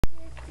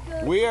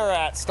We are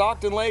at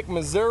Stockton Lake,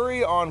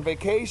 Missouri on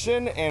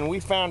vacation, and we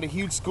found a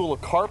huge school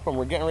of carp, and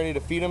we're getting ready to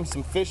feed them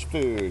some fish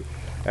food.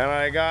 And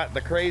I got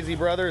the crazy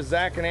brothers,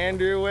 Zach and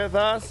Andrew, with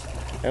us,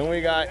 and we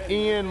got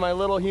Ian, my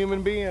little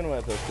human being,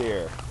 with us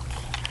here.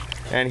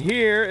 And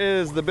here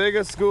is the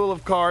biggest school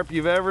of carp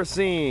you've ever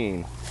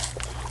seen.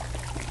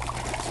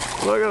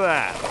 Look at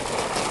that.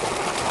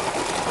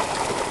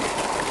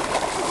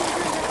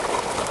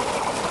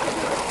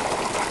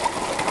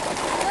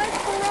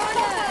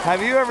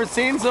 Have you ever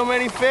seen so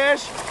many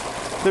fish?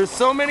 There's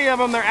so many of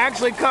them, they're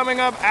actually coming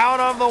up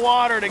out of the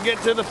water to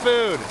get to the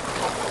food.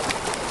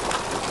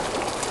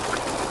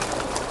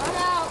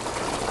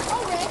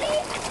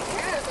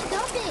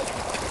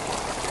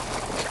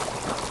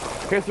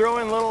 Here, throw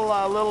in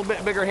little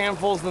bit bigger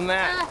handfuls than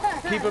that.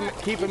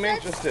 Keep them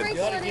interested. You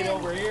gotta get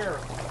over here.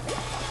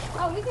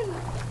 Oh, you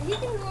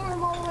can lure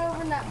them all the way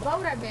over in that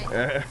boat, I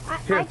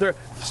bet. Here,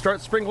 start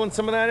sprinkling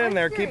some of that in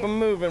there. Keep them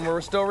moving. We're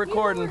still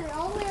recording.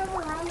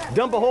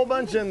 Dump a whole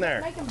bunch in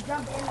there. Make them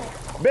jump in there.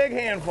 Big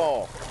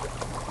handful.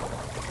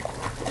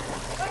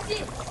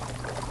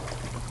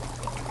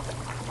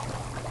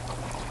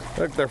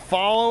 Look, they're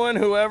following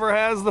whoever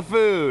has the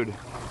food.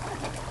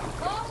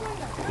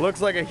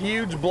 Looks like a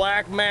huge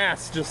black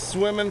mass just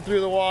swimming through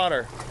the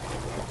water.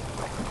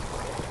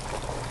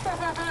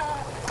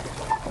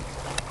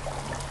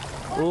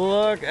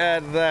 Look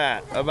at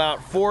that. About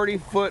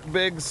 40-foot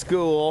big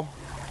school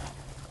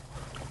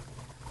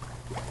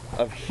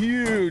of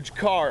huge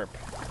carp.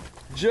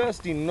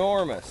 Just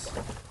enormous.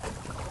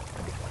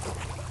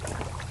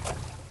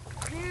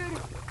 Dude, you're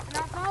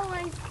not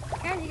following.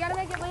 Aaron, you gotta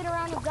make it lead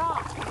around the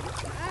dock.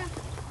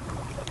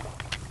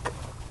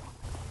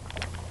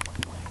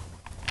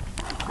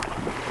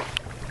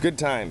 Good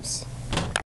times.